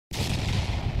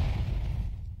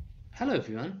Hello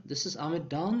everyone, this is Ahmed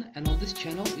Dawn, and on this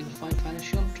channel you'll find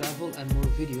financial, travel and more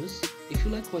videos. If you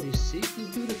like what you see, please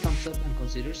give it a thumbs up and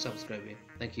consider subscribing.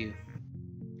 Thank you.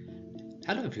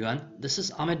 Hello everyone, this is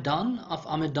Ahmed Dawn of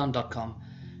ahmeddawn.com.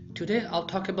 Today I'll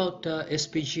talk about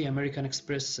SPG American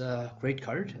Express credit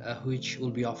card, which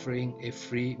will be offering a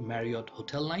free Marriott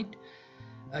hotel night.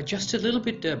 Just a little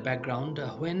bit background.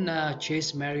 When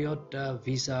Chase Marriott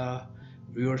Visa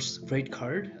Rewards credit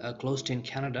card closed in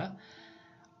Canada,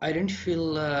 I didn't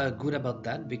feel good about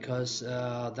that because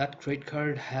that credit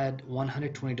card had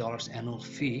 $120 annual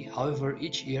fee. However,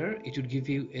 each year it would give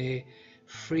you a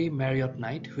free Marriott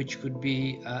night, which could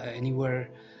be anywhere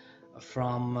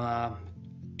from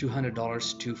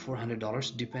 $200 to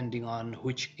 $400, depending on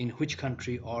in which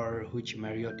country or which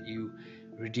Marriott you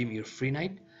redeem your free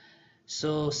night.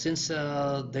 So since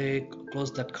they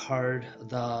closed that card,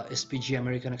 the SPG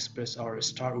American Express or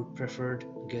Starwood Preferred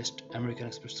Guest American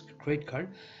Express credit card,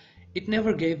 it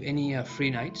never gave any free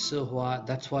night. So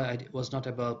that's why I was not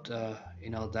about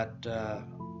that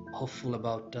hopeful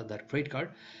about that credit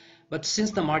card. But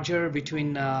since the merger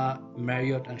between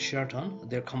Marriott and Sheraton,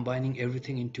 they're combining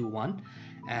everything into one,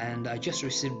 and I just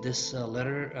received this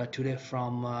letter today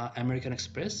from American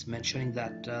Express mentioning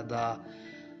that the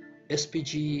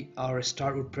SPG or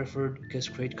Starwood Preferred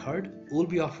Guest Credit Card will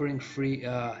be offering free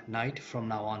night from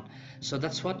now on. So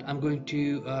that's what I'm going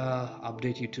to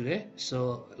update you today.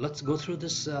 So let's go through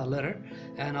this letter,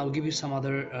 and I'll give you some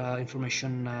other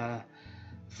information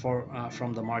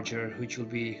from the merger, which will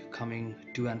be coming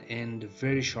to an end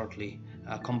very shortly,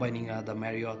 combining the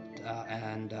Marriott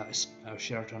and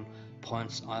Sheraton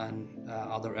points and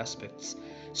other aspects.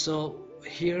 So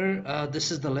here, this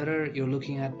is the letter you're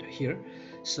looking at here.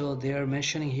 So they are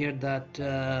mentioning here that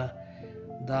the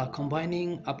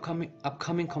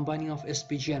upcoming combining of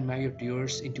SPG and Marriott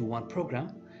Rewards into one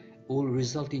program will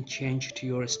result in change to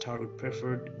your Starwood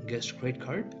Preferred Guest Credit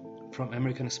Card from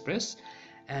American Express.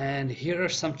 And here are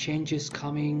some changes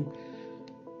coming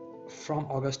from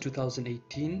August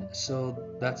 2018. So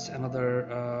that's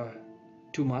another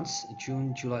 2 months,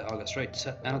 June, July, August, right?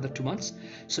 So another 2 months.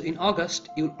 So in August,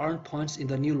 you'll earn points in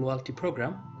the new loyalty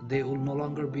program. They will no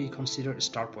longer be considered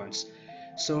star points.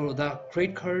 So the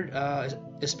credit card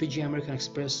SPG American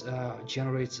Express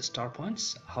generates star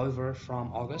points. However,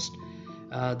 from August,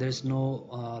 there's no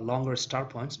longer star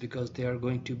points because they are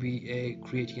going to be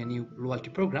creating a new loyalty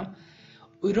program.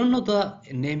 We don't know the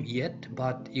name yet,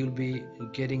 but you'll be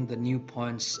getting the new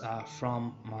points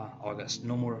from August.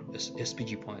 No more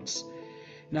SPG points.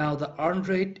 Now the earn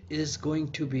rate is going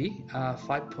to be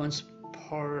 5 points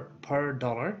per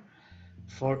dollar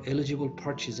for eligible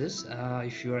purchases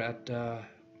if you are at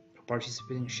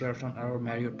participating Sheraton or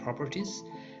Marriott properties.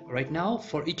 Right now,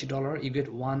 for each dollar you get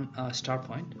 1 star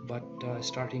point, but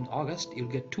starting August you'll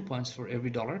get 2 points for every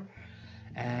dollar,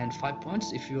 and 5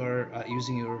 points if you are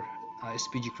using your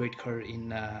SPG credit card in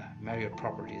Marriott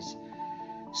properties.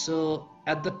 So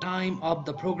at the time of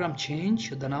the program change,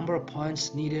 the number of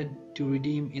points needed to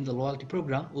redeem in the loyalty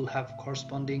program will have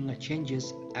corresponding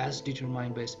changes as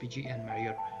determined by SPG and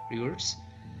Marriott Rewards.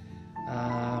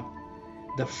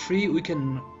 The free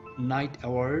weekend night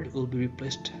award will be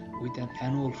replaced with an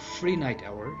annual free night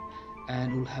award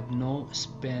and will have no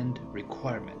spend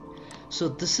requirement. So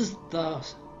this is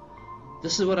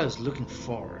what I was looking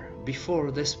for. Before,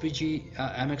 the SPG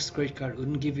Amex credit card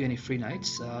wouldn't give you any free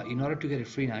nights. In order to get a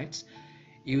free nights,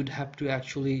 you'd have to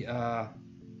actually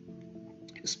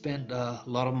spend a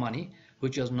lot of money,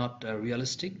 which was not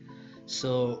realistic.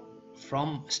 So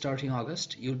from starting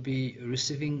August, you'll be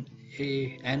receiving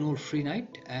a annual free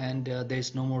night, and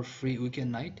there's no more free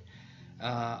weekend night,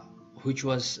 which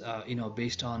was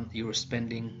based on your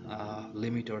spending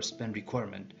limit or spend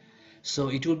requirement. So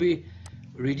it will be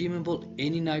redeemable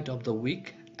any night of the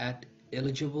week at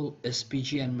eligible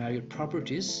SPG and Marriott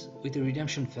properties with a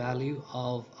redemption value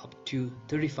of up to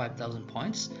 35,000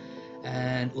 points,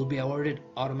 and will be awarded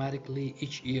automatically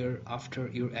each year after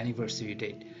your anniversary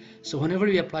date. So whenever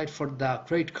you applied for the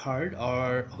credit card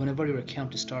or whenever your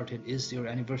account started is your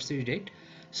anniversary date.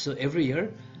 So every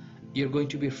year you're going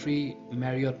to be free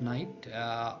Marriott night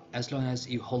as long as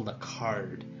you hold the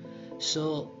card.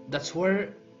 So that's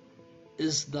where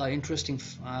is the interesting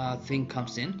thing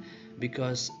comes in,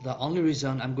 because the only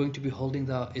reason I'm going to be holding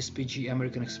the SPG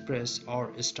American Express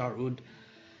or Starwood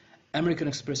American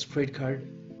Express credit card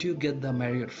to get the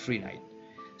Marriott free night.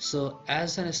 So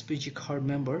as an SPG card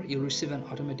member, you'll receive an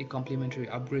automatic complimentary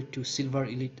upgrade to Silver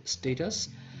Elite status.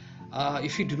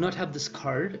 If you do not have this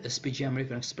card, SPG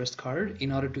American Express card,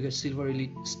 in order to get Silver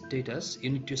Elite status, you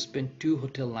need to spend 2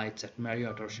 hotel nights at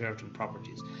Marriott or Sheraton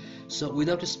properties. So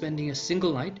without spending a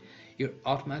single night, you're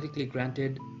automatically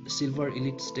granted silver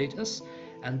elite status,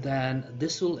 and then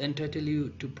this will entitle you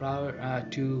to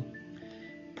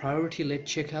priority late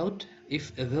checkout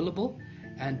if available,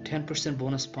 and 10%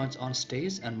 bonus points on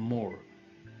stays and more.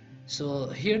 So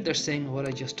here they're saying what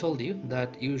I just told you,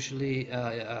 that usually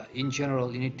in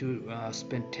general you need to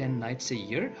spend 10 nights a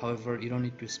year. However, you don't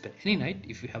need to spend any night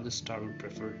if you have the Starwood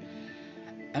Preferred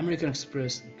American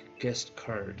Express guest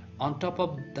card. On top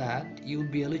of that,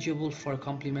 you'll be eligible for a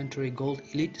complimentary gold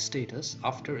elite status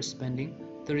after spending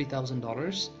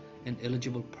 $30,000 in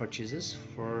eligible purchases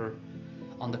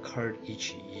on the card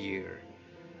each year.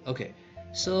 Okay,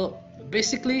 so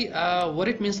basically what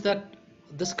it means that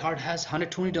this card has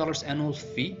 $120 annual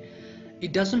fee.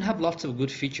 It doesn't have lots of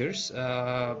good features.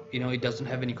 It doesn't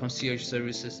have any concierge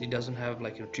services. It doesn't have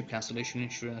like trip cancellation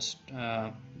insurance,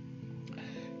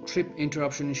 trip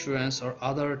interruption insurance, or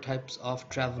other types of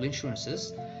travel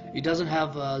insurances. It doesn't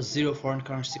have zero foreign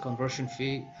currency conversion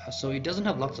fee, so it doesn't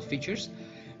have lots of features.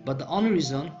 But the only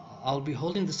reason I'll be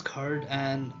holding this card,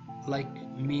 and like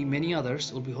me, many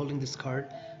others will be holding this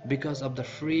card, because of the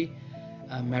free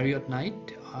Marriott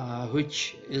night,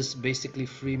 which is basically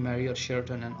free Marriott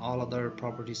Sheraton and all other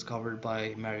properties covered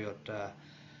by Marriott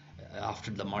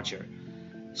after the merger.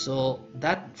 So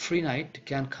that free night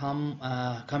can come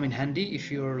in handy if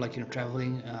you're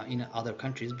traveling in other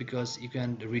countries, because you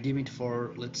can redeem it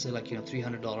for, let's say,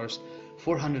 $300,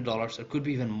 $400, or could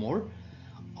be even more,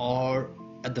 or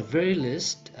at the very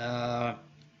least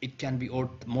it can be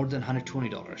more than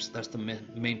 $120. That's the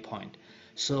main point.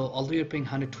 So although you're paying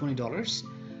 $120,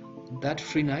 that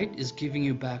free night is giving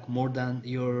you back more than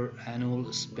your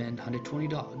annual spend,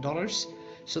 $120.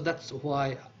 So that's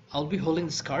why I'll be holding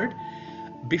this card.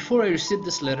 Before I received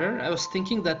this letter, I was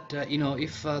thinking that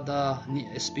if the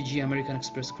SPG American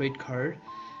Express credit card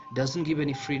doesn't give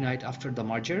any free night after the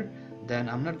merger, then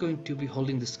I'm not going to be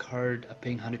holding this card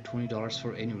paying $120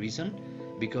 for any reason,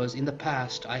 because in the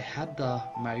past I had the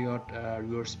Marriott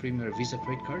Rewards Premier Visa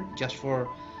credit card just for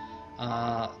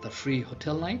the free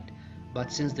hotel night.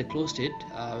 But since they closed it,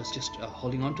 I was just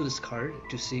holding on to this card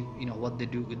to see what they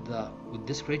do with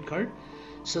this credit card.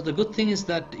 So the good thing is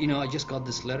that I just got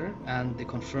this letter, and they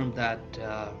confirmed that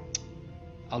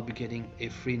I'll be getting a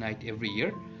free night every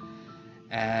year,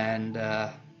 and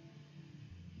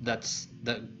that's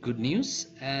the good news.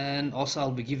 And also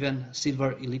I'll be given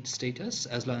silver elite status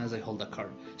as long as I hold the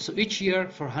card. So each year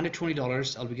for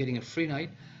 $120 I'll be getting a free night,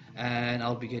 and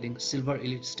I'll be getting silver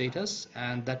elite status,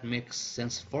 and that makes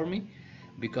sense for me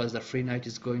because the free night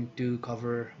is going to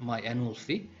cover my annual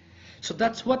fee. So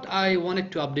that's what I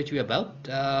wanted to update you about.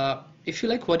 If you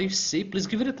like what you see, please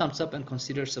give it a thumbs up and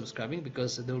consider subscribing,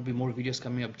 because there will be more videos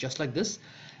coming up just like this.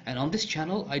 And on this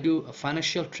channel I do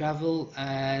financial, travel,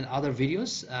 and other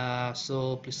videos,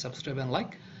 so please subscribe and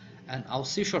like, and I'll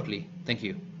see you shortly. Thank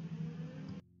you.